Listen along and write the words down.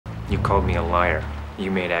You called me a liar. You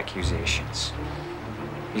made accusations.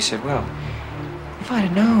 You said, well, if I'd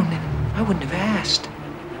have known, then I wouldn't have asked.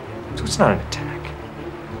 So it's not an attack.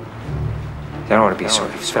 I don't want to be a sort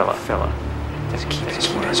of fella. Doesn't keep his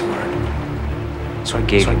word. So I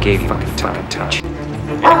gave you fucking touch.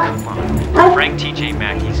 Yeah, come on. Frank TJ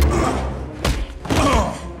Mackey's.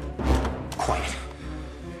 Quiet.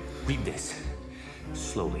 Read this.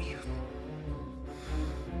 Slowly.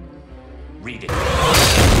 Read it.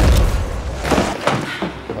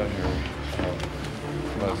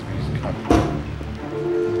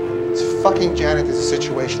 This fucking Janet is a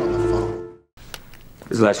situation on the phone.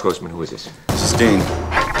 This is the last Grossman. Who is this? Sustained.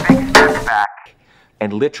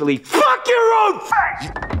 And literally, fuck your own face!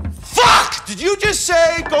 Fuck! Did you just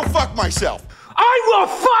say go fuck myself? I will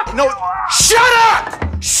fuck! No, shut up!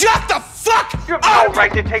 Shut the fuck You have up! no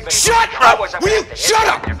right to take me Shut to trouble. up! Will you shut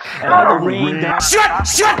up?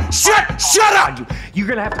 Shut up! You're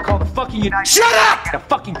gonna have to call the fucking United Shut up! a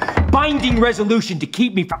fucking binding resolution to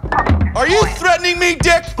keep me from Are you threatening me,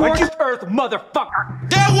 Dick? scorched earth, motherfucker!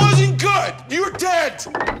 That wasn't good! You're dead!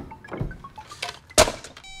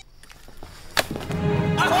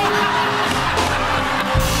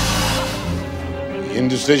 The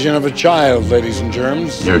indecision of a child, ladies and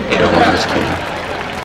germs. You're killing this kid.